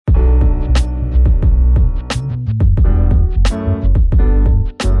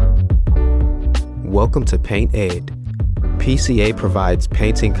Welcome to Paint Ed. PCA provides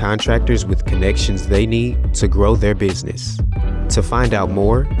painting contractors with connections they need to grow their business. To find out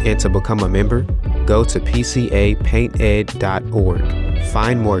more and to become a member, go to pcapainted.org.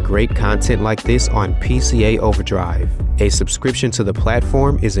 Find more great content like this on PCA Overdrive. A subscription to the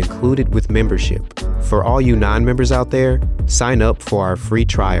platform is included with membership. For all you non-members out there, sign up for our free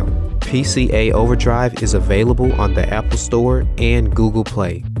trial. PCA Overdrive is available on the Apple Store and Google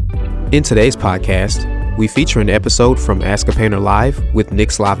Play. In today's podcast, we feature an episode from Ask a Painter Live with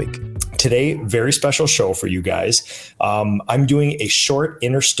Nick Slavic. Today, very special show for you guys. I'm doing a short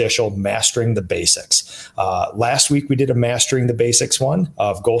interstitial Mastering the Basics. Last week, we did a Mastering the Basics one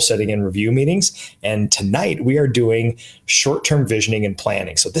of goal setting and review meetings. And tonight, we are doing short-term visioning and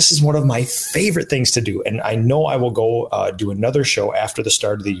planning. So this is one of my favorite things to do. And I know I will go do another show after the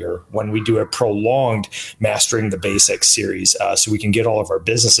start of the year when we do a prolonged Mastering the Basics series so we can get all of our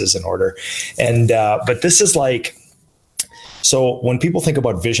businesses in order. And but this is like, so when people think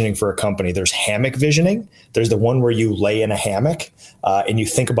about visioning for a company, there's hammock visioning. There's the one where you lay in a hammock and you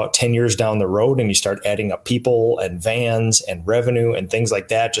think about 10 years down the road and you start adding up people and vans and revenue and things like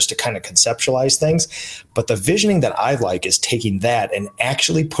that just to kind of conceptualize things. But the visioning that I like is taking that and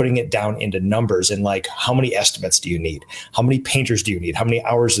actually putting it down into numbers and like, how many estimates do you need? How many painters do you need? How many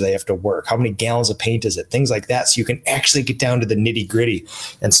hours do they have to work? How many gallons of paint is it? Things like that. So you can actually get down to the nitty gritty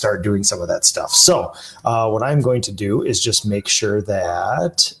and start doing some of that stuff. So what I'm going to do is just make sure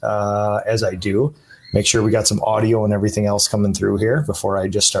that as I do, make sure we got some audio and everything else coming through here before I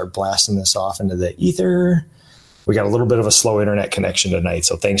just start blasting this off into the ether. We got a little bit of a slow internet connection tonight,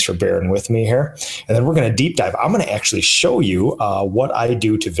 so thanks for bearing with me here. And then we're going to deep dive. I'm going to actually show you what I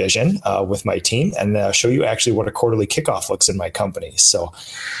do to vision with my team and show you actually what a quarterly kickoff looks in my company. So,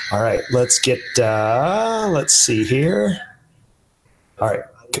 all right, let's see here. All right.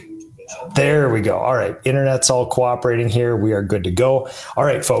 There we go. All right. Internet's all cooperating here. We are good to go. All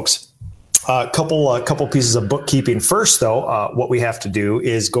right, folks. Couple pieces of bookkeeping. First, though, what we have to do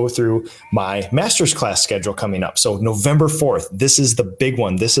is go through my master's class schedule coming up. So November 4th, this is the big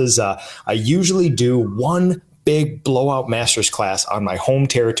one. This is, I usually do one big blowout master's class on my home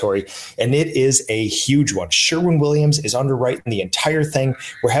territory, and it is a huge one. Sherwin-Williams is underwriting the entire thing.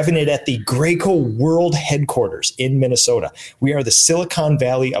 We're having it at the Graco World Headquarters in Minnesota. We are the Silicon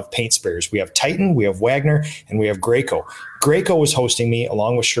Valley of paint sprayers. We have Titan, we have Wagner, and we have Graco. Graco is hosting me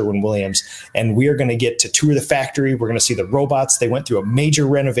along with Sherwin-Williams, and we are going to get to tour the factory. We're going to see the robots. They went through a major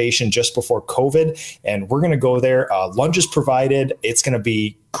renovation just before COVID, and we're going to go there. Lunch is provided. It's going to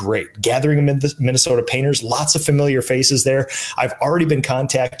be great. Gathering of Minnesota painters, lots of familiar faces there. I've already been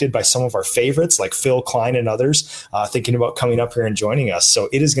contacted by some of our favorites like Phil Klein and others thinking about coming up here and joining us. So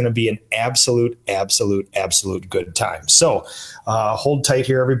it is going to be an absolute good time. So hold tight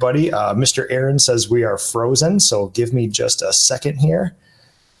here, everybody. Mr. Aaron says we are frozen. So give me just a second here.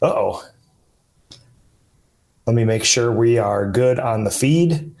 Uh-oh. Let me make sure we are good on the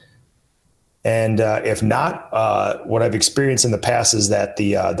feed. And if not, what I've experienced in the past is that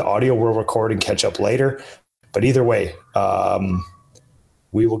the audio will record and catch up later. But either way,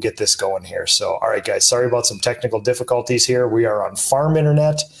 we will get this going here. So, all right, guys, sorry about some technical difficulties here. We are on farm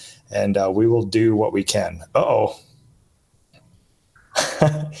internet, and we will do what we can. Uh-oh.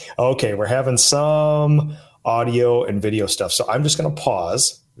 Okay, we're having some audio and video stuff. So I'm just going to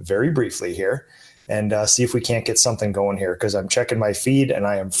pause very briefly here and see if we can't get something going here because I'm checking my feed and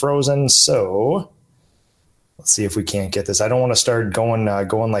I am frozen. So let's see if we can't get this. I don't want to start going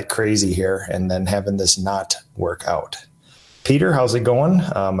like crazy here and then having this not work out. Peter, how's it going?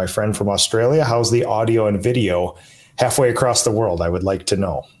 My friend from Australia, how's the audio and video halfway across the world? I would like to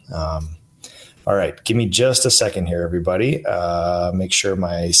know. All right, give me just a second here, everybody. Make sure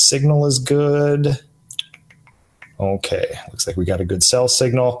my signal is good. Okay, looks like we got a good cell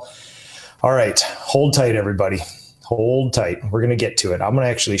signal. All right, hold tight, everybody. Hold tight. We're going to get to it. I'm going to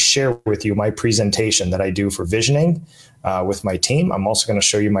actually share with you my presentation that I do for visioning with my team. I'm also going to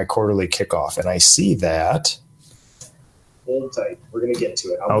show you my quarterly kickoff. And I see that. Hold tight. We're going to get to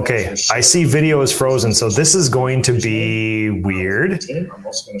it. Okay, I see video is frozen, so this is going to be weird. I'm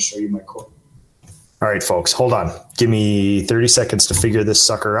also going to show you my quarterly. All right, folks, hold on. Give me 30 seconds to figure this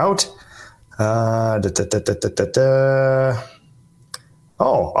sucker out.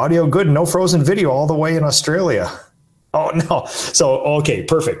 Oh, audio good. No frozen video all the way in Australia. Oh, no. So, okay,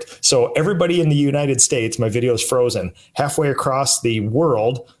 perfect. So everybody in the United States, my video is frozen. Halfway across the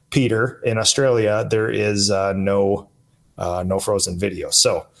world, Peter, in Australia, there is no frozen video.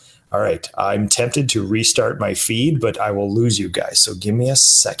 So, all right, I'm tempted to restart my feed, but I will lose you guys. So give me a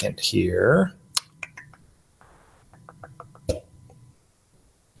second here.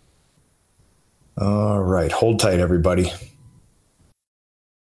 All right. Hold tight, everybody.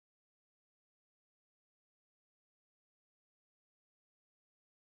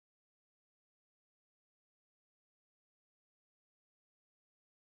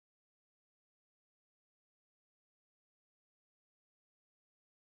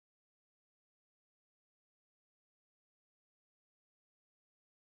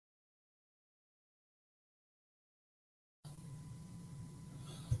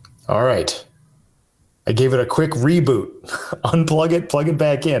 All right. I gave it a quick reboot. Unplug it, plug it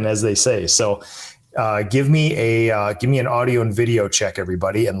back in, as they say. So give me an audio and video check,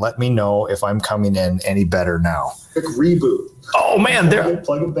 everybody, and let me know if I'm coming in any better now. Quick reboot. Oh, man.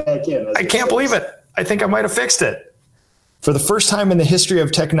 Plug it back in. I can't believe it. I think I might have fixed it. For the first time in the history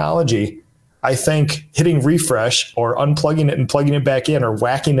of technology, I think hitting refresh or unplugging it and plugging it back in or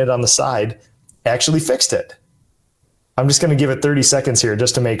whacking it on the side actually fixed it. I'm just going to give it 30 seconds here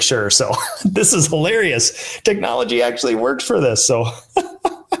just to make sure. So this is hilarious. Technology actually works for this. So,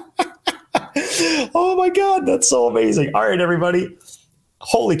 oh my God, that's so amazing. All right, everybody.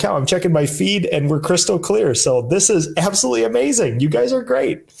 Holy cow, I'm checking my feed and we're crystal clear. So this is absolutely amazing. You guys are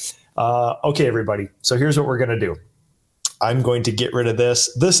great. Okay, everybody. So here's what we're going to do. I'm going to get rid of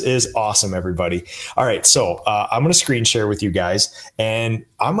this. This is awesome, everybody. All right, so I'm going to screen share with you guys, and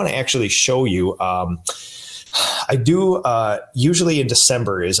I'm going to actually show you. I do usually in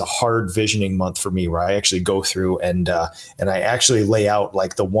December is a hard visioning month for me, where I actually go through and I actually lay out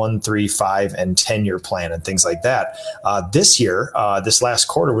like the 1, 3, 5, and 10-year plan and things like that. This year, this last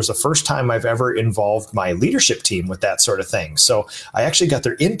quarter was the first time I've ever involved my leadership team with that sort of thing. So I actually got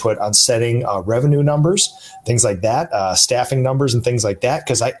their input on setting revenue numbers, things like that, staffing numbers and things like that,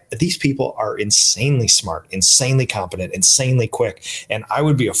 because these people are insanely smart, insanely competent, insanely quick, and I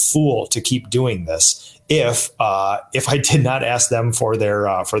would be a fool to keep doing this if I did not ask them for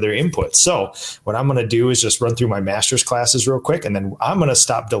their input. So what I'm going to do is just run through my master's classes real quick, and then I'm going to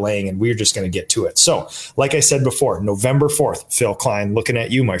stop delaying, and we're just going to get to it. So like I said before, November 4th, Phil Klein, looking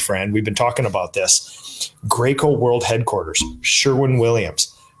at you, my friend. We've been talking about this. Graco World Headquarters,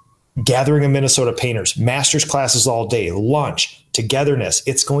 Sherwin-Williams, Gathering of Minnesota Painters, master's classes all day, lunch, togetherness.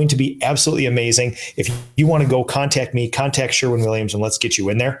 It's going to be absolutely amazing. If you want to go, contact me, contact Sherwin-Williams, and let's get you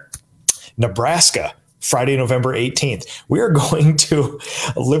in there. Nebraska, Friday, November 18th. We are going to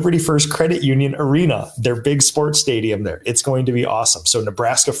Liberty First Credit Union Arena, their big sports stadium there. It's going to be awesome. So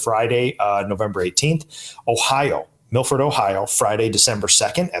Nebraska, Friday, November 18th. Ohio, Milford, Ohio, Friday, December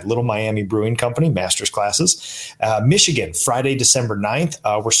 2nd at Little Miami Brewing Company, master's classes. Michigan, Friday, December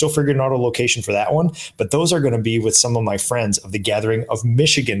 9th. We're still figuring out a location for that one, but those are going to be with some of my friends of the Gathering of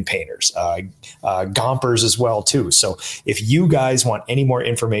Michigan Painters, Gompers as well, too. So if you guys want any more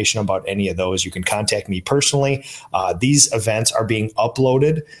information about any of those, you can contact me personally. These events are being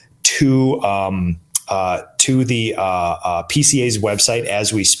uploaded to the PCA's website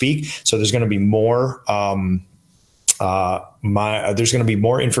as we speak. So there's going to be more there's going to be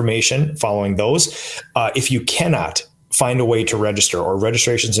more information following those. If you cannot find a way to register or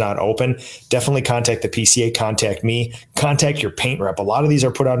registration's not open, definitely contact the PCA, contact me, contact your paint rep. A lot of these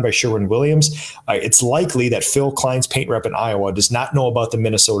are put on by Sherwin-Williams. It's likely that Phil Klein's paint rep in Iowa does not know about the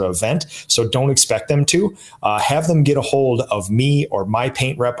Minnesota event, so don't expect them to. Have them get a hold of me or my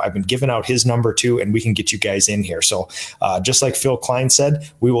paint rep. I've been giving out his number too, and we can get you guys in here. So just like Phil Klein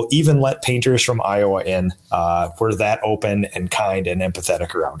said, we will even let painters from Iowa in. We're that open and kind and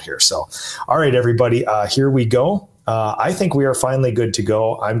empathetic around here. So, all right, everybody, here we go. I think we are finally good to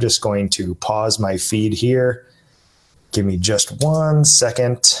go. I'm just going to pause my feed here. Give me just 1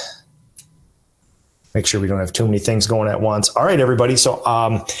 second. Make sure we don't have too many things going at once. All right, everybody. So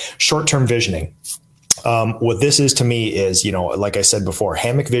short-term visioning. What this is to me is, like I said before,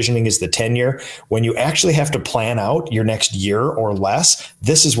 hammock visioning is the 10-year. When you actually have to plan out your next year or less,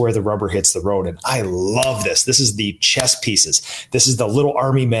 this is where the rubber hits the road. And I love this. This is the chess pieces. This is the little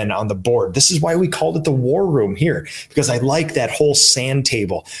army men on the board. This is why we called it the war room here, because I like that whole sand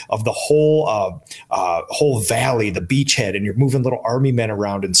table of the whole valley, the beachhead, and you're moving little army men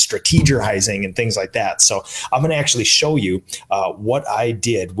around and strategizing and things like that. So I'm going to actually show you what I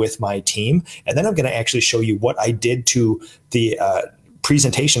did with my team, and then I'm going to actually show you what I did to the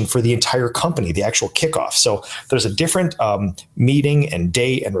presentation for the entire company, the actual kickoff. So there's a different meeting and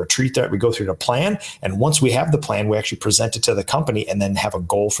day and retreat that we go through to plan. And once we have the plan, we actually present it to the company and then have a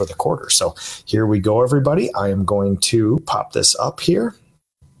goal for the quarter. So here we go, everybody. I am going to pop this up here.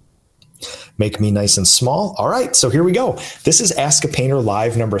 Make me nice and small. All right, so here we go. This is Ask a Painter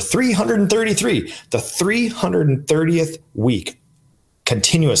Live number 333, the 330th week.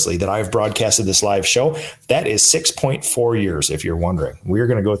 continuously that I've broadcasted this live show. That is 6.4 years, if you're wondering. We're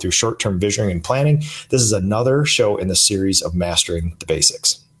going to go through short-term visioning and planning. This is another show in the series of Mastering the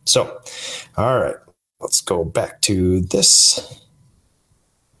Basics. So, all right, let's go back to this.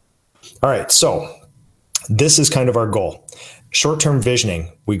 All right, so this is kind of our goal. Short-term visioning,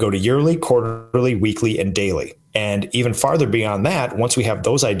 we go to yearly, quarterly, weekly, and daily. And even farther beyond that, once we have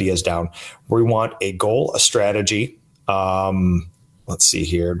those ideas down, we want a goal, a strategy. Let's see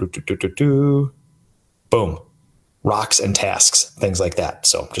here. Boom. Rocks and tasks, things like that.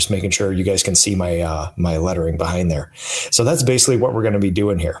 So just making sure you guys can see my my lettering behind there. So that's basically what we're going to be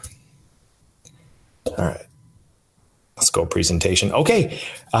doing here. All right. Let's go presentation. Okay.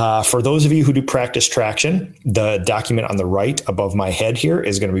 For those of you who do practice traction, the document on the right above my head here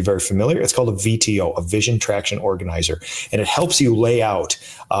is going to be very familiar. It's called a VTO, a Vision Traction Organizer. And it helps you lay out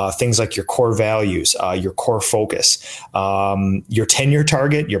things like your core values, your core focus, your 10-year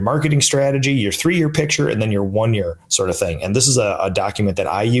target, your marketing strategy, your 3-year picture, and then your 1-year sort of thing. And this is a document that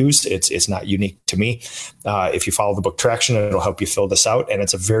I use. It's not unique to me. If you follow the book Traction, it'll help you fill this out. And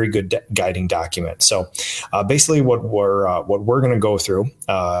it's a very good guiding document. So basically what we're going to go through,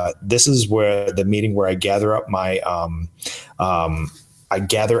 this is where the meeting where I gather up my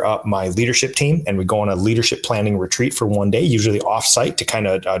leadership team, and we go on a leadership planning retreat for one day, usually offsite, to kind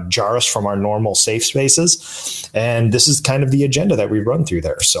of jar us from our normal safe spaces. And this is kind of the agenda that we run through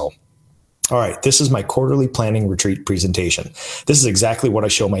there. So, all right, this is my quarterly planning retreat presentation. This is exactly what I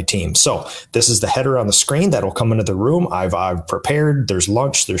show my team. So this is the header on the screen that'll come into the room. I've prepared. There's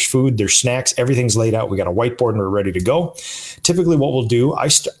lunch, there's food, there's snacks. Everything's laid out. We got a whiteboard and we're ready to go. Typically what we'll do,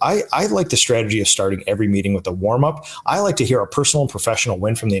 I like the strategy of starting every meeting with a warm up. I like to hear a personal and professional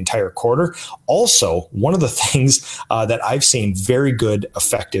win from the entire quarter. Also, one of the things that I've seen very good,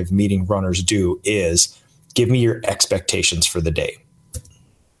 effective meeting runners do is give me your expectations for the day.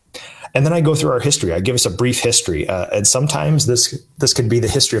 And then I go through our history. I give us a brief history. And sometimes this can be the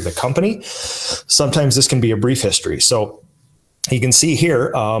history of the company. Sometimes this can be a brief history. So you can see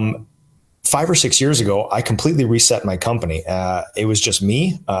here, 5 or 6 years ago, I completely reset my company. It was just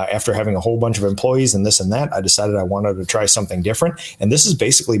me. After having a whole bunch of employees and this and that, I decided I wanted to try something different. And this is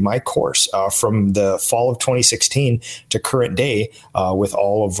basically my course from the fall of 2016 to current day, with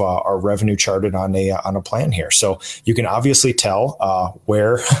all of our revenue charted on a plan here. So you can obviously tell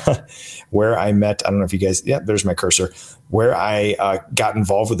where I met. I don't know if you guys. Yeah, there's my cursor. Where I got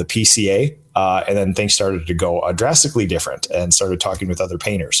involved with the PCA. And then things started to go drastically different, and started talking with other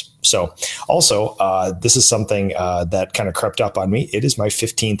painters. So also, this is something that kind of crept up on me. It is my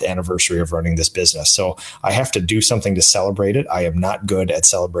 15th anniversary of running this business. So I have to do something to celebrate it. I am not good at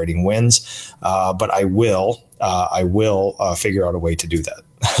celebrating wins, but I will figure out a way to do that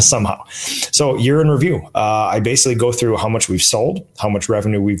somehow. So year in review, I basically go through how much we've sold, how much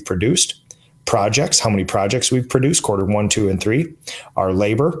revenue we've produced, projects, how many projects we've produced, quarter 1, 2, and 3, our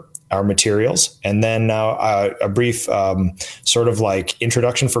labor, our materials, and then a brief sort of like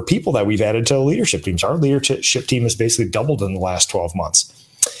introduction for people that we've added to the leadership teams. Our leadership team has basically doubled in the last 12 months.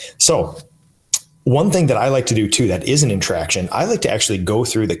 So one thing that I like to do too that isn't in Traction, I like to actually go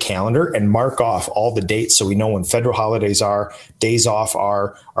through the calendar and mark off all the dates so we know when federal holidays are, days off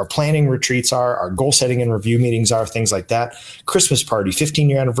are, our planning retreats are, our goal setting and review meetings are, things like that. Christmas party,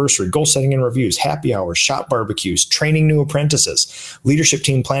 15-year anniversary, goal setting and reviews, happy hours, shop barbecues, training new apprentices, leadership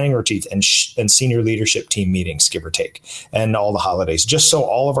team planning retreats, and senior leadership team meetings, give or take, and all the holidays, just so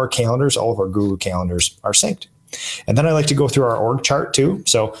all of our calendars, all of our Google calendars are synced. And then I like to go through our org chart too.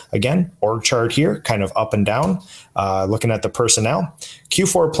 So again, org chart here, kind of up and down, looking at the personnel.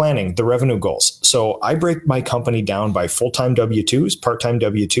 Q4 planning, the revenue goals. So I break my company down by full-time W-2s, part-time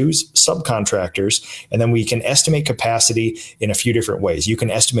W-2s, subcontractors, and then we can estimate capacity in a few different ways. You can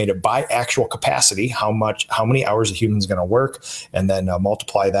estimate it by actual capacity, how many hours a human's going to work, and then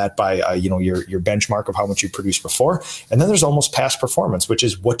multiply that by your benchmark of how much you produced before. And then there's almost past performance, which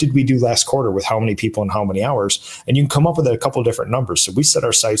is what did we do last quarter with how many people and how many hours, and you can come up with a couple of different numbers. So we set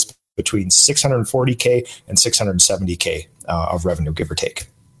our sights between 640K and 670K of revenue, give or take.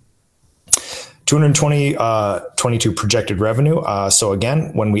 222 projected revenue. So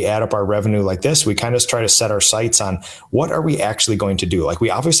again, when we add up our revenue like this, we kind of try to set our sights on what are we actually going to do. Like we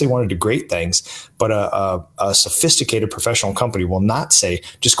obviously want to do great things, but a sophisticated professional company will not say,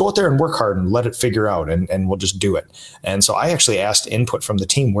 just go out there and work hard and let it figure out and we'll just do it. And so I actually asked input from the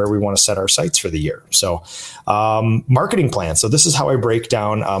team where we want to set our sights for the year. So marketing plan. So this is how I break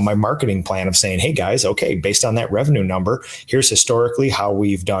down my marketing plan of saying, hey guys, okay, based on that revenue number, here's historically how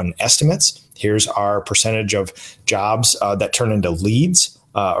we've done estimates. Here's our percentage of jobs that turn into leads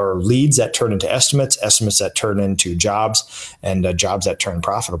or leads that turn into estimates, estimates that turn into jobs, and jobs that turn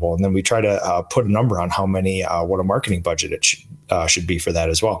profitable. And then we try to put a number on how many, what a marketing budget it should be for that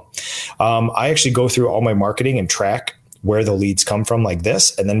as well. I actually go through all my marketing and track where the leads come from like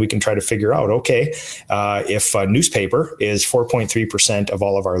this. And then we can try to figure out, okay, if a newspaper is 4.3% of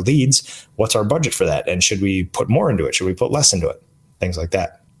all of our leads, what's our budget for that? And should we put more into it? Should we put less into it? Things like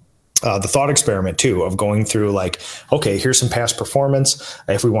that. The thought experiment too, of going through like, okay, here's some past performance.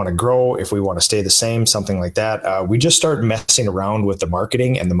 If we want to grow, if we want to stay the same, something like that. We just start messing around with the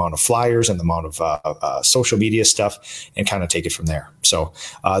marketing and the amount of flyers and the amount of social media stuff and kind of take it from there. So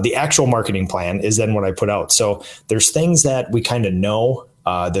the actual marketing plan is then what I put out. So there's things that we kind of know.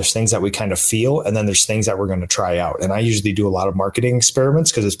 There's things that we kind of feel, and then there's things that we're going to try out. And I usually do a lot of marketing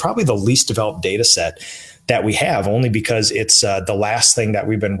experiments because it's probably the least developed data set that we have, only because it's the last thing that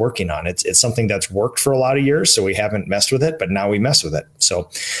we've been working on. It's something that's worked for a lot of years, so we haven't messed with it, but now we mess with it. So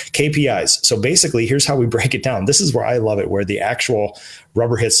KPIs. So basically, here's how we break it down. This is where I love it, where the actual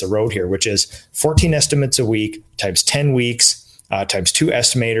rubber hits the road here, which is 14 estimates a week times 10 weeks. Times 2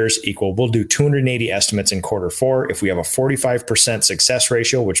 estimators equal, we'll do 280 estimates in quarter 4. If we have a 45% success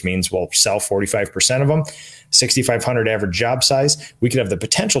ratio, which means we'll sell 45% of them, 6,500 average job size, we could have the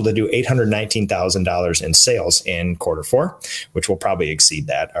potential to do $819,000 in sales in quarter 4, which will probably exceed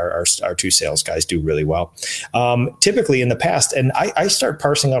that. Our 2 sales guys do really well. Typically in the past, and I start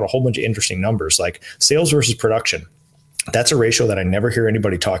parsing out a whole bunch of interesting numbers like sales versus production. That's a ratio that I never hear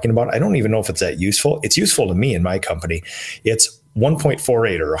anybody talking about. I don't even know if it's that useful. It's useful to me in my company. It's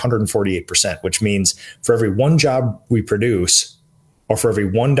 1.48 or 148%, which means for every one job we produce, or for every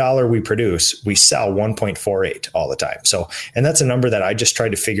 $1 we produce, we sell 1.48 all the time. So, and that's a number that I just tried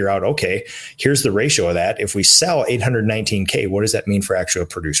to figure out, okay, here's the ratio of that. If we sell 819K, what does that mean for actual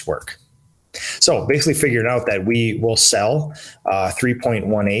produced work? So basically figuring out that we will sell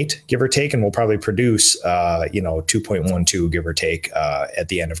 3.18, give or take, and we'll probably produce 2.12, give or take, at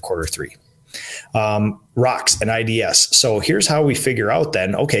the end of quarter 3. ROCs and IDS. So here's how we figure out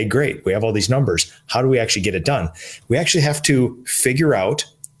then, okay, great. We have all these numbers. How do we actually get it done? We actually have to figure out,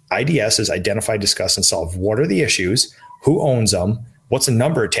 IDS is identify, discuss, and solve. What are the issues? Who owns them? What's the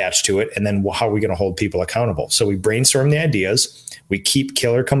number attached to it? And then how are we going to hold people accountable? So we brainstorm the ideas. We keep,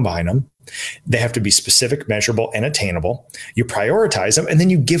 kill, or combine them. They have to be specific, measurable, and attainable. You prioritize them, and then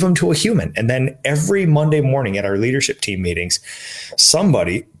you give them to a human. And then every Monday morning at our leadership team meetings,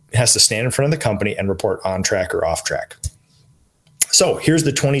 somebody has to stand in front of the company and report on track or off track. So here's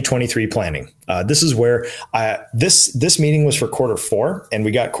the 2023 planning. This is where this meeting was for quarter 4, and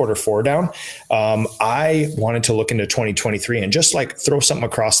we got quarter 4 down. I wanted to look into 2023 and just like throw something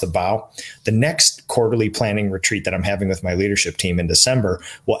across the bow. The next quarterly planning retreat that I'm having with my leadership team in December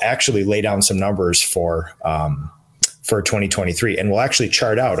will actually lay down some numbers for 2023. And we'll actually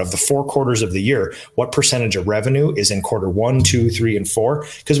chart out of the 4 quarters of the year, what percentage of revenue is in quarter 1, 2, 3, and 4,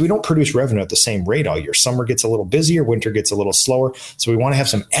 because we don't produce revenue at the same rate all year. Summer gets a little busier, winter gets a little slower. So we want to have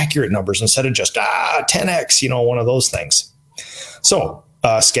some accurate numbers instead of just 10x, one of those things. So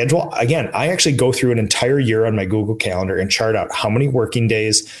schedule, again, I actually go through an entire year on my Google Calendar and chart out how many working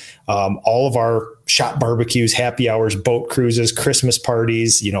days, all of our shop barbecues, happy hours, boat cruises, Christmas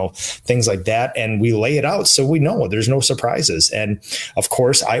parties, things like that. And we lay it out so we know there's no surprises. And of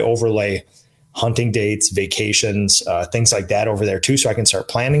course, I overlay hunting dates, vacations, things like that over there too, so I can start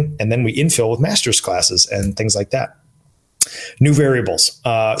planning. And then we infill with master's classes and things like that. New variables.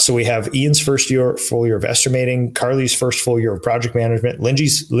 So we have Ian's full year of estimating, Carly's first full year of project management,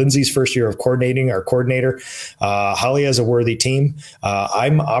 Lindsay's first year of coordinating, our coordinator. Holly has a worthy team.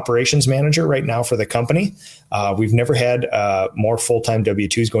 I'm operations manager right now for the company. We've never had more full-time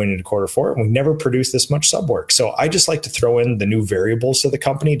W-2s going into quarter 4, and we've never produced this much sub work. So I just like to throw in the new variables to the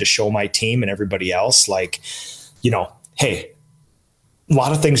company to show my team and everybody else, hey, a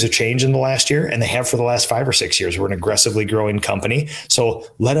lot of things have changed in the last year, and they have for the last 5 or 6 years. We're an aggressively growing company. So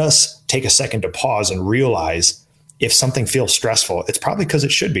let us take a second to pause and realize if something feels stressful, it's probably because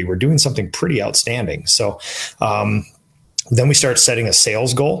it should be. We're doing something pretty outstanding. So then we start setting a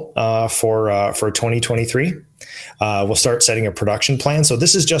sales goal for 2023. We'll start setting a production plan. So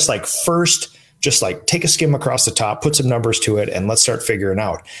this is just like take a skim across the top, put some numbers to it, and let's start figuring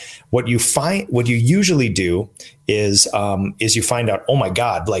out. What you usually do is you find out, oh my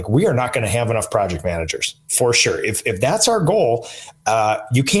God, we are not going to have enough project managers for sure. If that's our goal,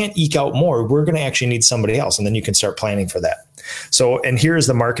 you can't eke out more. We're going to actually need somebody else. And then you can start planning for that. So, and here's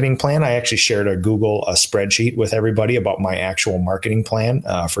the marketing plan. I actually shared a Google spreadsheet with everybody about my actual marketing plan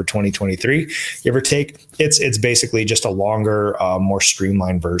for 2023. Give or take, it's basically just a longer, more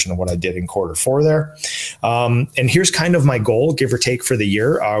streamlined version of what I did in Q4 there. And here's kind of my goal, give or take, for the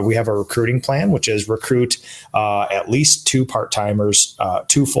year. We have a recruiting plan, which is recruit at least 2 part-timers,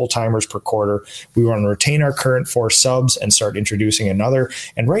 2 full-timers per quarter. We want to retain our current 4 subs and start introducing another.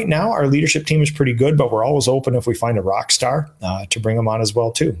 And right now, our leadership team is pretty good, but we're always open if we find a rock star to bring them on as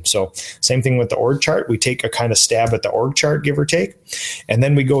well too. So same thing with the org chart. We take a kind of stab at the org chart, give or take, and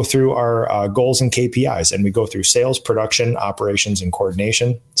then we go through our goals and KPIs, and we go through sales, production, operations, and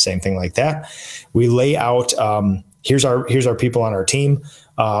coordination. Same thing like that. We lay out here's our people on our team.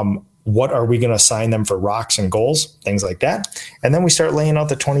 What are we going to assign them for rocks and goals, things like that. And then we start laying out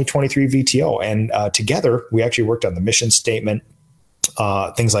the 2023 VTO. And together, we actually worked on the mission statement,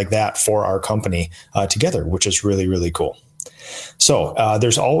 things like that for our company together, which is really, really cool. So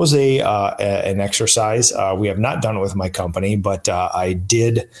there's always an exercise. We have not done it with my company, but I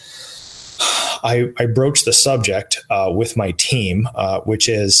broached the subject with my team, which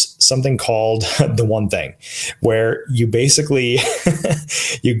is something called the one thing, where you basically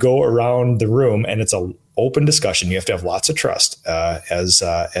you go around the room and it's an open discussion. You have to have lots of trust,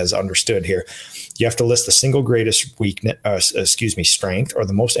 as understood here. You have to list the single greatest strength or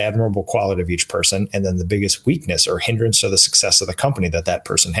the most admirable quality of each person, and then the biggest weakness or hindrance to the success of the company that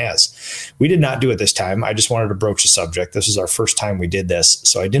person has. We did not do it this time. I just wanted to broach the subject. This is our first time we did this,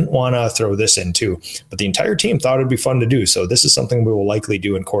 so I didn't want to throw this in too, but the entire team thought it'd be fun to do. So this is something we will likely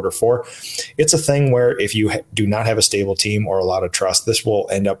do in Q4. It's a thing where if you do not have a stable team or a lot of trust, this will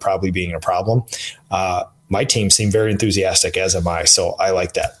end up probably being a problem. My team seemed very enthusiastic, as am I, so I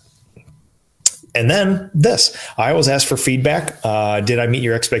like that. And then this, I always ask for feedback. Did I meet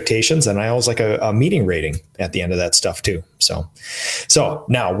your expectations? And I always like a meeting rating at the end of that stuff too. So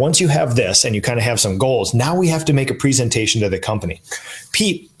now once you have this and you kind of have some goals, now we have to make a presentation to the company.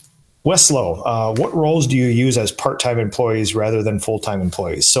 Pete Westlow, what roles do you use as part-time employees rather than full-time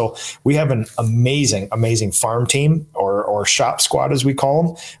employees? So we have an amazing farm team or shop squad, as we call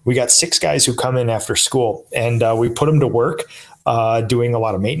them. We got 6 guys who come in after school, and we put them to work doing a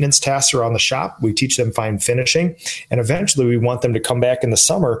lot of maintenance tasks around the shop. We teach them fine finishing, and eventually we want them to come back in the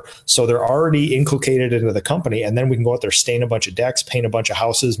summer so they're already inculcated into the company, and then we can go out there, stain a bunch of decks, paint a bunch of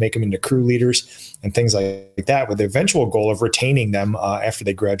houses, make them into crew leaders and things like that, with the eventual goal of retaining them after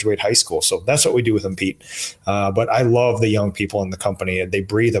they graduate high school. So that's what we do with them, Pete. But I love the young people in the company. They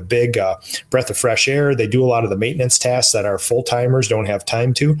breathe a big breath of fresh air. They do a lot of the maintenance tasks that our full-timers don't have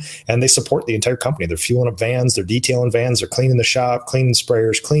time to, and they support the entire company. They're fueling up vans, they're detailing vans, they're cleaning the shop, cleaning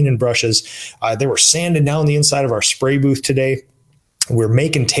sprayers, cleaning brushes. They were sanding down the inside of our spray booth today. We're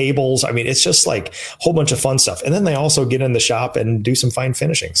making tables. I mean, it's just like a whole bunch of fun stuff. And then they also get in the shop and do some fine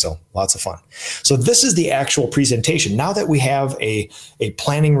finishing. So lots of fun. So this is the actual presentation. Now that we have a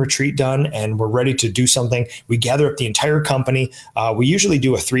planning retreat done and we're ready to do something, we gather up the entire company. We usually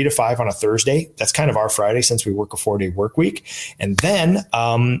do a 3 to 5 on a Thursday. That's kind of our Friday since we work a 4-day work week. And then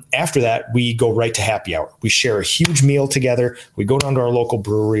after that, we go right to happy hour. We share a huge meal together. We go down to our local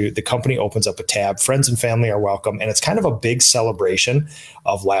brewery. The company opens up a tab. Friends and family are welcome. And it's kind of a big celebration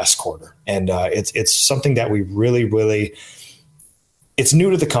of last quarter. And it's something that we really, it's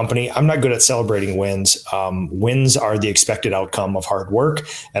new to the company. I'm not good at celebrating wins. Wins are the expected outcome of hard work.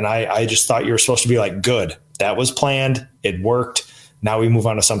 And I just thought you were supposed to be like, good, that was planned. It worked. Now we move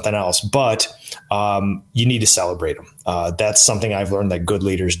on to something else. But you need to celebrate them. That's something I've learned that good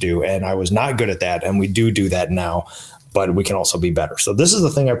leaders do. And I was not good at that. And we do that now, but we can also be better. So this is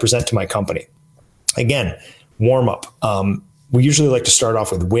the thing I present to my company. Again, warm up. We usually like to start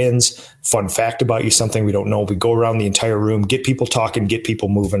off with wins, fun fact about you, something we don't know. We go around the entire room, get people talking, get people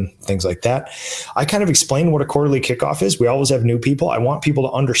moving, things like that. I kind of explain what a quarterly kickoff is. We always have new people. I want people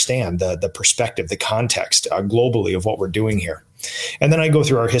to understand the perspective, the context globally of what we're doing here. And then I go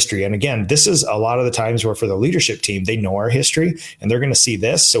through our history. And again, this is a lot of the times where for the leadership team, they know our history and they're going to see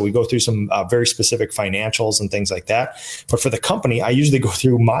this. So we go through some very specific financials and things like that. But for the company, I usually go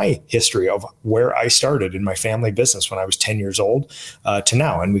through my history of where I started in my family business when I was 10 years old to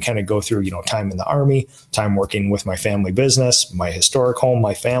now. And we kind of go through, time in the Army, time working with my family business, my historic home,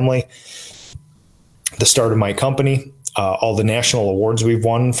 my family, the start of my company, all the national awards we've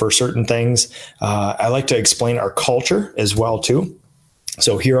won for certain things. I like to explain our culture as well, too.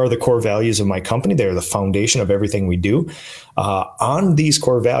 So here are the core values of my company. They are the foundation of everything we do. On these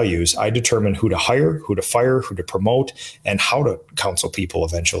core values, I determine who to hire, who to fire, who to promote, and how to counsel people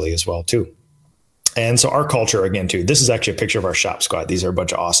eventually as well, too. And so our culture, again, too, this is actually a picture of our shop squad. These are a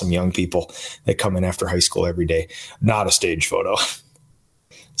bunch of awesome young people that come in after high school every day. Not a stage photo.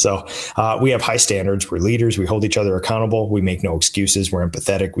 So we have high standards. We're leaders. We hold each other accountable. We make no excuses. We're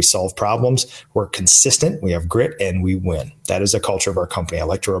empathetic. We solve problems. We're consistent. We have grit, and we win. That is the culture of our company. I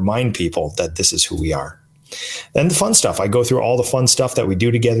like to remind people that this is who we are. Then the fun stuff. I go through all the fun stuff that we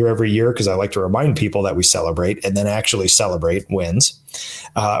do together every year because I like to remind people that we celebrate and then actually celebrate wins.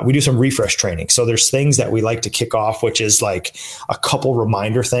 We do some refresh training. So there's things that we like to kick off, which is like a couple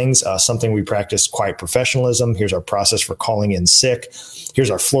reminder things, something we practice: quiet professionalism. Here's our process for calling in sick. Here's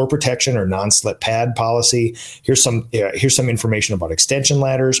our floor protection or non-slip pad policy. Here's some information about extension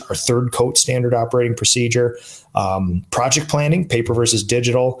ladders, our third coat standard operating procedure, project planning, paper versus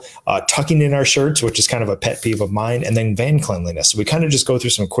digital, tucking in our shirts, which is kind of a pet peeve of mine, and then van cleanliness. So we kind of just go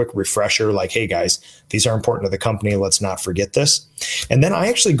through some quick refresher, like, hey guys, these are important to the company. Let's not forget this. And then I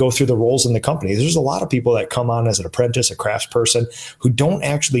actually go through the roles in the company. There's a lot of people that come on as an apprentice, a craftsperson, who don't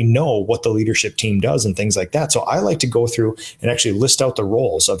actually know what the leadership team does and things like that. So I like to go through and actually list out the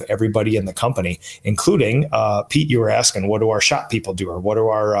roles of everybody in the company, including Pete, you were asking, what do our shop people do, or what do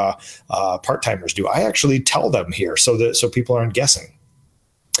our part-timers do? I actually tell them here so people aren't guessing.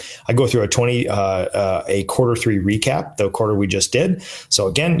 I go through a quarter 3 recap, the quarter we just did. So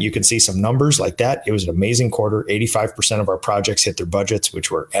again, you can see some numbers like that. It was an amazing quarter. 85% of our projects hit their budgets, which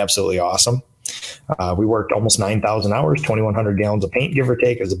were absolutely awesome. We worked almost 9,000 hours, 2,100 gallons of paint, give or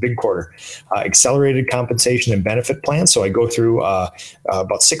take. It was a big quarter. Accelerated compensation and benefit plans. So I go through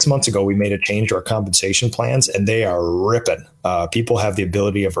about 6 months ago, we made a change to our compensation plans, and they are ripping. People have the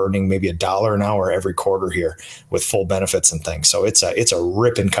ability of earning maybe $1 an hour every quarter here with full benefits and things. So it's a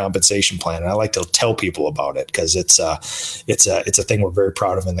ripping compensation plan. And I like to tell people about it because it's a thing we're very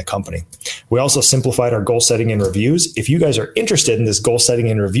proud of in the company. We also simplified our goal setting and reviews. If you guys are interested in this goal setting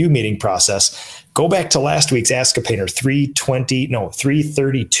and review meeting process, go back to last week's Ask a Painter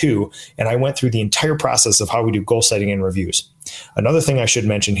 332, and I went through the entire process of how we do goal setting and reviews. Another thing I should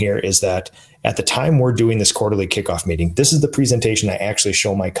mention here is that at the time we're doing this quarterly kickoff meeting, this is the presentation I actually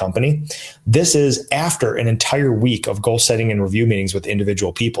show my company. This is after an entire week of goal setting and review meetings with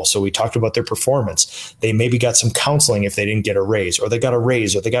individual people. So we talked about their performance. They maybe got some counseling if they didn't get a raise, or they got a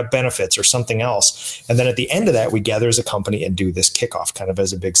raise, or they got benefits or something else. And then at the end of that, we gather as a company and do this kickoff kind of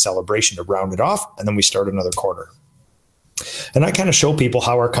as a big celebration to round it off. And then we start another quarter. And I kind of show people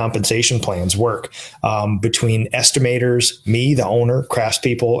how our compensation plans work between estimators, me, the owner,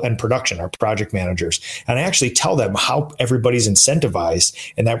 craftspeople, and production, our project managers. And I actually tell them how everybody's incentivized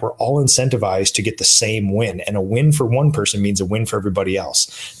and that we're all incentivized to get the same win. And a win for one person means a win for everybody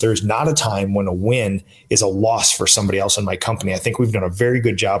else. There's not a time when a win is a loss for somebody else in my company. I think we've done a very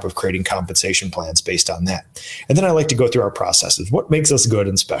good job of creating compensation plans based on that. And then I like to go through our processes. What makes us good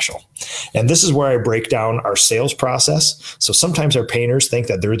and special? And this is where I break down our sales process. So sometimes our painters think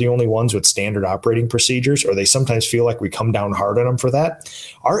that they're the only ones with standard operating procedures, or they sometimes feel like we come down hard on them for that.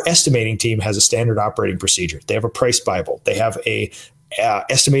 Our estimating team has a standard operating procedure. They have a price Bible. They have a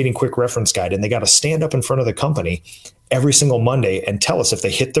estimating quick reference guide, and they got to stand up in front of the company every single Monday and tell us if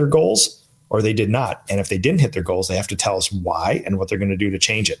they hit their goals or they did not. And if they didn't hit their goals, they have to tell us why and what they're going to do to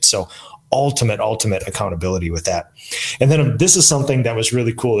change it. So ultimate accountability with that. And then this is something that was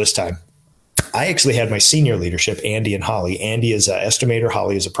really cool this time. I actually had my senior leadership, Andy and Holly. Andy is an estimator.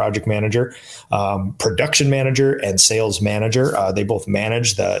 Holly is a project manager, production manager, and sales manager. They both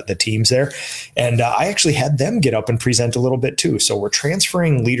manage the teams there. And I actually had them get up and present a little bit too. So we're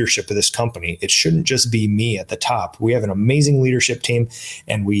transferring leadership of this company. It shouldn't just be me at the top. We have an amazing leadership team,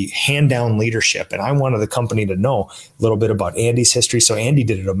 and we hand down leadership. And I wanted the company to know a little bit about Andy's history. So Andy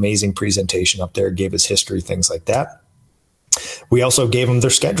did an amazing presentation up there, gave his history, things like that. We also gave them their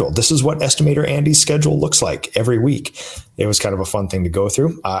schedule. This is what Estimator Andy's schedule looks like every week. It was kind of a fun thing to go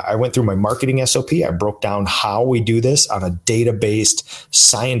through. I went through my marketing SOP. I broke down how we do this on a data-based,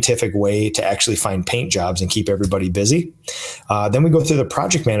 scientific way to actually find paint jobs and keep everybody busy. Then we go through the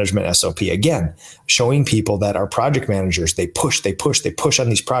project management SOP. Again, showing people that our project managers, they push on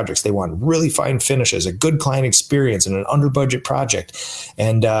these projects. They want really fine finishes, a good client experience, and an under-budget project.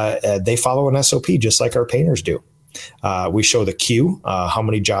 And they follow an SOP just like our painters do. We show the queue, how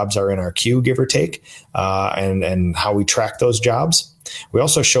many jobs are in our queue, give or take, and how we track those jobs. We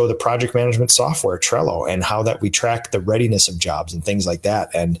also show the project management software, Trello, and how that we track the readiness of jobs and things like that.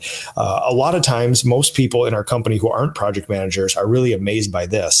 And a lot of times, most people in our company who aren't project managers are really amazed by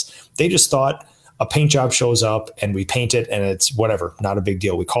this. They just thought a paint job shows up and we paint it and it's whatever, not a big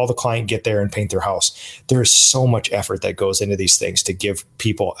deal. We call the client, get there and paint their house. There is so much effort that goes into these things to give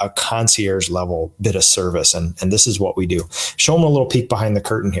people a concierge level bit of service. And this is what we do. Show them a little peek behind the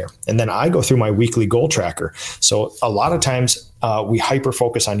curtain here. And then I go through my weekly goal tracker. So a lot of times we hyper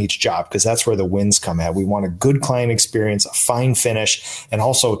focus on each job because that's where the wins come at. We want a good client experience, a fine finish, and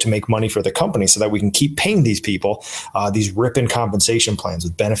also to make money for the company so that we can keep paying these people these ripping compensation plans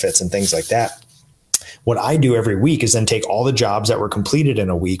with benefits and things like that. What I do every week is then take all the jobs that were completed in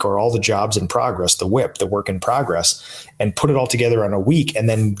a week or all the jobs in progress, the WIP, the work in progress, and put it all together on a week and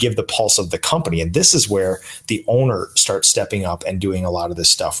then give the pulse of the company. And this is where the owner starts stepping up and doing a lot of this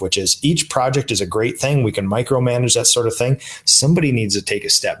stuff, which is each project is a great thing. We can micromanage that sort of thing. Somebody needs to take a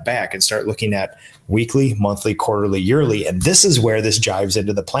step back and start looking at weekly, monthly, quarterly, yearly. And this is where this jives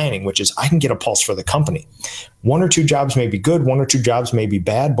into the planning, which is I can get a pulse for the company. 1 or 2 jobs may be good, 1 or 2 jobs may be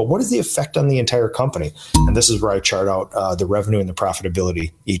bad, but what is the effect on the entire company? And this is where I chart out the revenue and the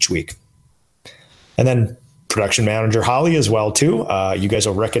profitability each week. And then production manager Holly as well too. You guys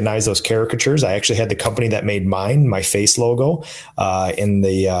will recognize those caricatures. I actually had the company that made mine, my face logo, in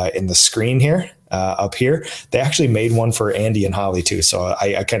the screen here. Up here, they actually made one for Andy and Holly too. So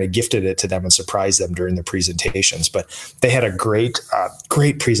I kind of gifted it to them and surprised them during the presentations. But they had a great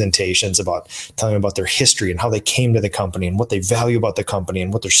presentations about telling about their history and how they came to the company and what they value about the company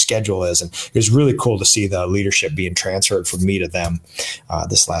and what their schedule is. And it was really cool to see the leadership being transferred from me to them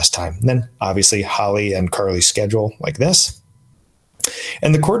this last time. And then obviously Holly and Carly's schedule like this.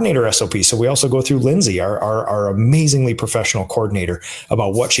 And the coordinator SOP. So we also go through Lindsay, our amazingly professional coordinator,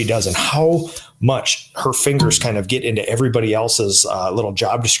 about what she does and how much her fingers kind of get into everybody else's little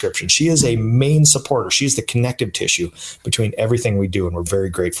job description. She is a main supporter. She's the connective tissue between everything we do. And we're very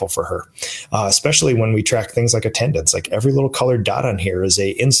grateful for her, especially when we track things like attendance. Like every little colored dot on here is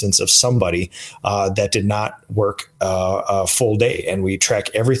a instance of somebody that did not work a full day. And we track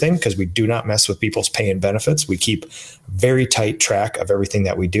everything because we do not mess with people's pay and benefits. We keep very tight track of everything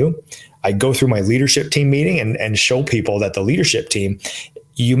that we do. I go through my leadership team meeting and show people that the leadership team,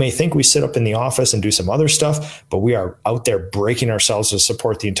 you may think we sit up in the office and do some other stuff, but we are out there breaking ourselves to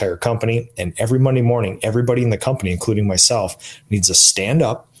support the entire company. And every Monday morning, everybody in the company, including myself, needs to stand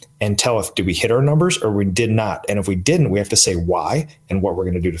up and tell if did we hit our numbers or we did not. And if we didn't, we have to say why and what we're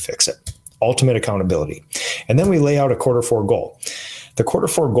going to do to fix it. Ultimate accountability. And then we lay out a Q4 goal. The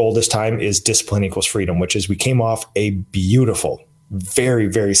Q4 goal this time is discipline equals freedom, which is we came off a beautiful, very,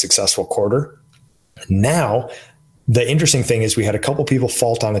 very successful quarter. Now, the interesting thing is we had a couple people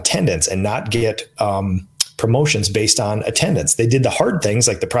fault on attendance and not get promotions based on attendance. They did the hard things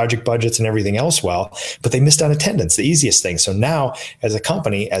like the project budgets and everything else well, but they missed on attendance, the easiest thing. So now as a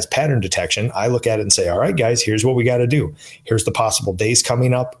company, as pattern detection, I look at it and say, all right, guys, here's what we got to do. Here's the possible days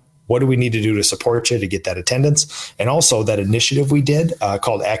coming up. What do we need to do to support you to get that attendance? And also that initiative we did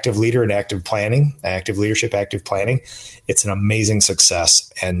called Active Leader and Active Planning, Active Leadership, Active Planning. It's an amazing success.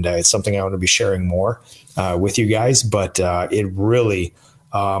 And it's something I want to be sharing more with you guys. But it really,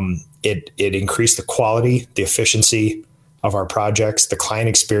 it increased the quality, the efficiency of our projects, the client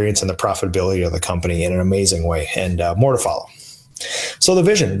experience, and the profitability of the company in an amazing way. And more to follow. So the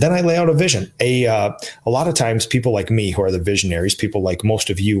vision, then I lay out a vision. A lot of times people like me who are the visionaries, people like most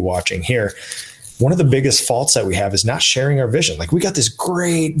of you watching here, one of the biggest faults that we have is not sharing our vision. Like we got this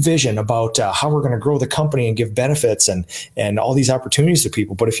great vision about how we're going to grow the company and give benefits and all these opportunities to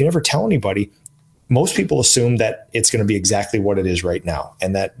people. But if you never tell anybody, most people assume that it's going to be exactly what it is right now.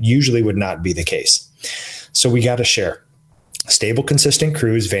 And that usually would not be the case. So we got to share. Stable, consistent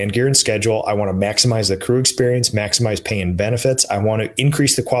crews, van gear and schedule. I want to maximize the crew experience, maximize pay and benefits. I want to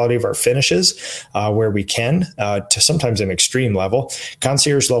increase the quality of our finishes where we can to sometimes an extreme level.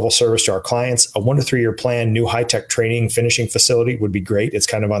 Concierge level service to our clients, a 1 to 3 year plan, new high-tech training, finishing facility would be great. It's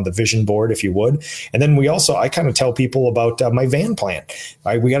kind of on the vision board if you would. And then I kind of tell people about my van plan.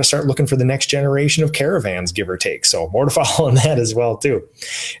 We got to start looking for the next generation of caravans, give or take. So more to follow on that as well too.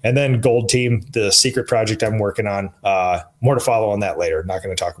 And then Gold Team, the secret project I'm working on, more to follow on that later. Not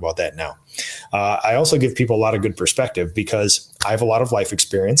going to talk about that now. I also give people a lot of good perspective because I have a lot of life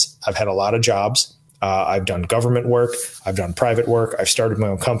experience. I've had a lot of jobs. I've done government work. I've done private work. I've started my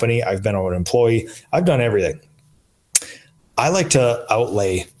own company. I've been an employee. I've done everything. I like to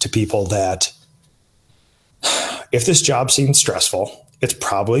outlay to people that if this job seems stressful, it's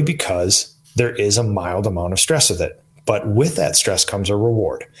probably because there is a mild amount of stress with it. But with that stress comes a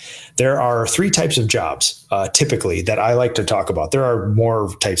reward. There are 3 types of jobs typically that I like to talk about. There are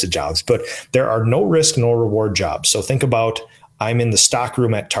more types of jobs, but there are no risk, no reward jobs. So think about I'm in the stock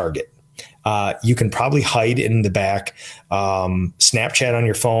room at Target. You can probably hide in the back, Snapchat on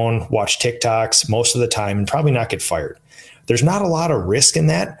your phone, watch TikToks most of the time, and probably not get fired. There's not a lot of risk in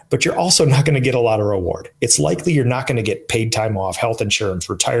that, but you're also not going to get a lot of reward. It's likely you're not going to get paid time off, health insurance,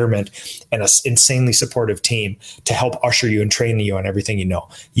 retirement, and an insanely supportive team to help usher you and train you on everything you know.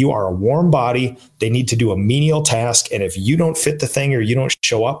 You are a warm body. They need to do a menial task. And if you don't fit the thing or you don't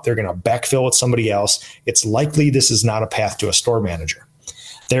show up, they're going to backfill with somebody else. It's likely this is not a path to a store manager.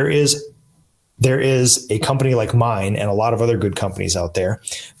 There is a company like mine and a lot of other good companies out there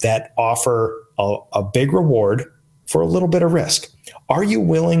that offer a big reward for a little bit of risk. Are you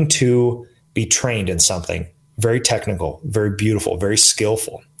willing to be trained in something very technical, very beautiful, very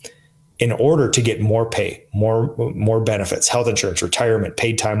skillful in order to get more pay, more benefits, health insurance, retirement,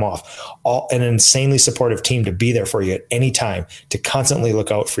 paid time off, an insanely supportive team to be there for you at any time, to constantly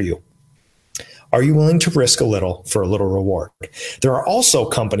look out for you? Are you willing to risk a little for a little reward? There are also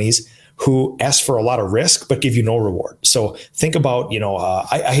companies who ask for a lot of risk, but give you no reward. So think about,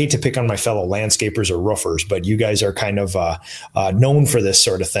 I hate to pick on my fellow landscapers or roofers, but you guys are kind of known for this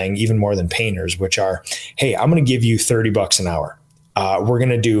sort of thing, even more than painters, which are, hey, I'm going to give you $30 an hour. We're going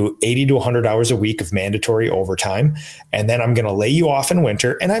to do 80 to 100 hours a week of mandatory overtime. And then I'm going to lay you off in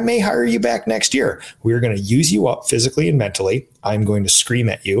winter, and I may hire you back next year. We're going to use you up physically and mentally. I'm going to scream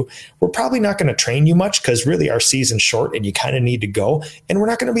at you. We're probably not going to train you much because really our season's short and you kind of need to go. And we're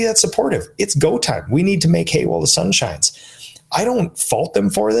not going to be that supportive. It's go time. We need to make hay while the sun shines. I don't fault them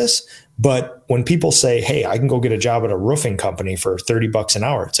for this, but when people say, hey, I can go get a job at a roofing company for $30 an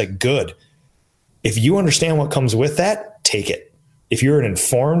hour, it's like, good. If you understand what comes with that, take it. If you're an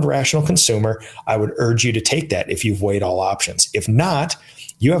informed, rational consumer, I would urge you to take that if you've weighed all options. If not,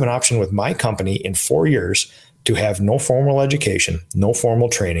 you have an option with my company in 4 years to have no formal education, no formal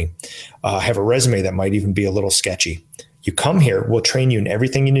training, have a resume that might even be a little sketchy. You come here, we'll train you in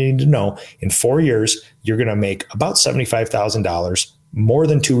everything you need to know. In 4 years, you're going to make about $75,000, more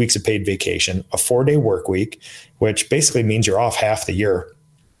than 2 weeks of paid vacation, a 4-day work week, which basically means you're off half the year.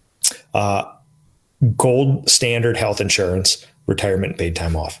 Gold standard health insurance, retirement, paid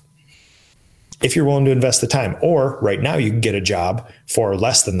time off. If you're willing to invest the time, or right now you can get a job for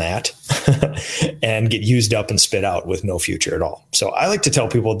less than that and get used up and spit out with no future at all. So I like to tell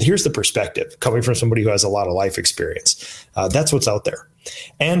people, here's the perspective coming from somebody who has a lot of life experience. That's what's out there.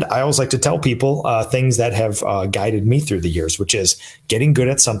 And I always like to tell people things that have guided me through the years, which is getting good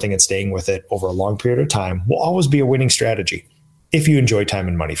at something and staying with it over a long period of time will always be a winning strategy if you enjoy time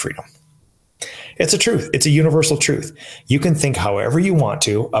and money freedom. It's a truth. It's a universal truth. You can think however you want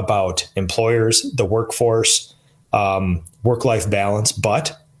to about employers, the workforce, work-life balance.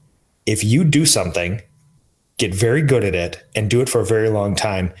 But if you do something, get very good at it, and do it for a very long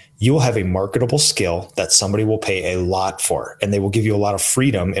time, you will have a marketable skill that somebody will pay a lot for, and they will give you a lot of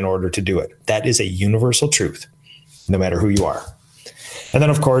freedom in order to do it. That is a universal truth, no matter who you are. And then,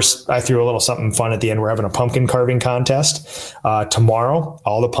 of course, I threw a little something fun at the end. We're having a pumpkin carving contest. Tomorrow,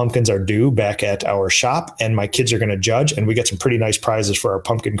 all the pumpkins are due back at our shop, and my kids are going to judge, and we get some pretty nice prizes for our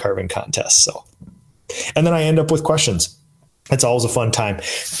pumpkin carving contest. And then I end up with questions. It's always a fun time.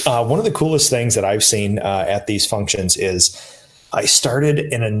 One of the coolest things that I've seen at these functions is I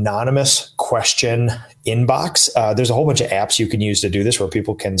started an anonymous question inbox. There's a whole bunch of apps you can use to do this where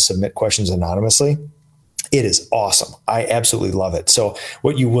people can submit questions anonymously. It is awesome. I absolutely love it. So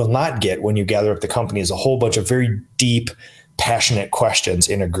what you will not get when you gather up the company is a whole bunch of very deep, passionate questions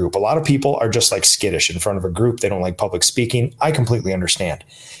in a group. A lot of people are just like skittish in front of a group. They don't like public speaking. I completely understand.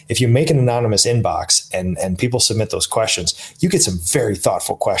 If you make an anonymous inbox and people submit those questions, you get some very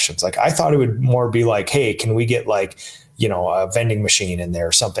thoughtful questions. Like I thought it would more be like, hey, can we get like, a vending machine in there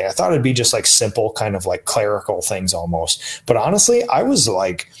or something. I thought it'd be just like simple kind of like clerical things almost. But honestly, I was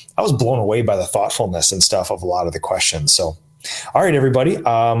blown away by the thoughtfulness and stuff of a lot of the questions. So, all right, everybody,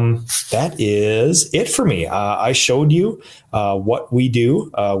 that is it for me. I showed you what we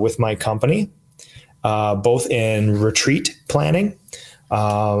do with my company, both in retreat planning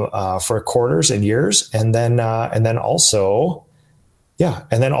for quarters and years, and then also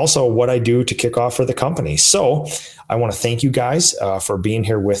what I do to kick off for the company. So I want to thank you guys for being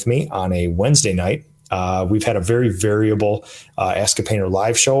here with me on a Wednesday night. We've had a very variable Ask a Painter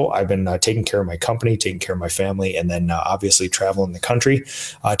live show. I've been taking care of my company, taking care of my family, and then obviously traveling the country,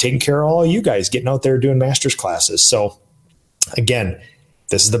 taking care of all of you guys, getting out there doing master's classes. So again,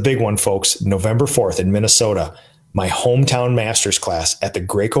 this is the big one, folks. November 4th in Minnesota, my hometown master's class at the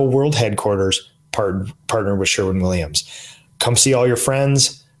Graco World Headquarters, partnered with Sherwin-Williams. Come see all your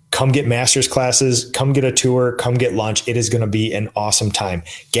friends, come get master's classes, come get a tour, come get lunch. It is going to be an awesome time.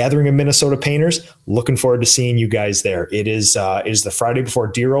 Gathering of Minnesota painters, looking forward to seeing you guys there. It is the Friday before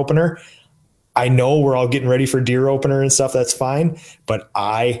deer opener. I know we're all getting ready for deer opener and stuff. That's fine, but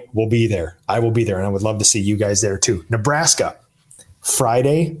I will be there. I will be there, and I would love to see you guys there too. Nebraska,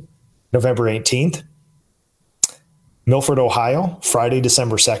 Friday, November 18th. Milford, Ohio, Friday,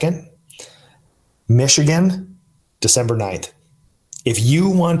 December 2nd. Michigan, December 9th. If you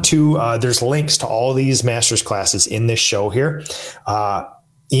want to, there's links to all these master's classes in this show here.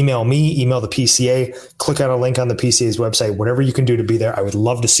 Email me, email the PCA, click on a link on the PCA's website, whatever you can do to be there. I would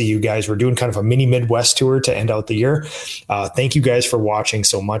love to see you guys. We're doing kind of a mini Midwest tour to end out the year. Thank you guys for watching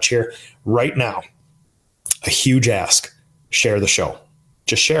so much here. Right now, a huge ask, share the show.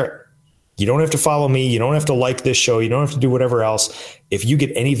 Just share it. You don't have to follow me. You don't have to like this show. You don't have to do whatever else. If you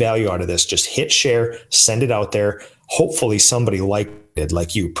get any value out of this, just hit share, send it out there. Hopefully somebody like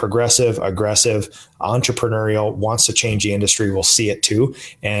you, progressive, aggressive, entrepreneurial, wants to change the industry, will see it too.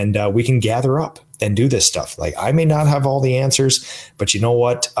 And we can gather up and do this stuff. Like, I may not have all the answers, but you know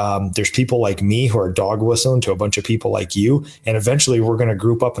what? There's people like me who are dog whistling to a bunch of people like you. And eventually we're going to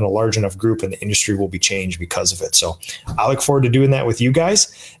group up in a large enough group and the industry will be changed because of it. So I look forward to doing that with you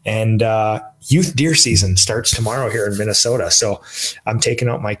guys. And youth deer season starts tomorrow here in Minnesota. So I'm taking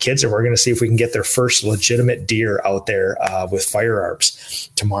out my kids and we're going to see if we can get their first legitimate deer out there with firearms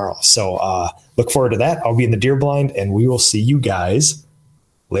tomorrow. So look forward to that. I'll be in the deer blind and we will see you guys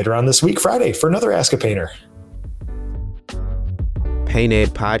later on this week, Friday, for another Ask a Painter. Paint Ed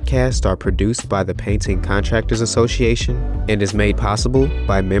podcasts are produced by the Painting Contractors Association and is made possible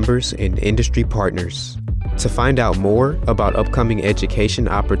by members and industry partners. To find out more about upcoming education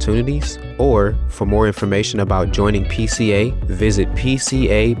opportunities or for more information about joining PCA, visit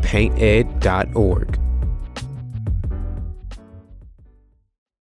pcapainted.org.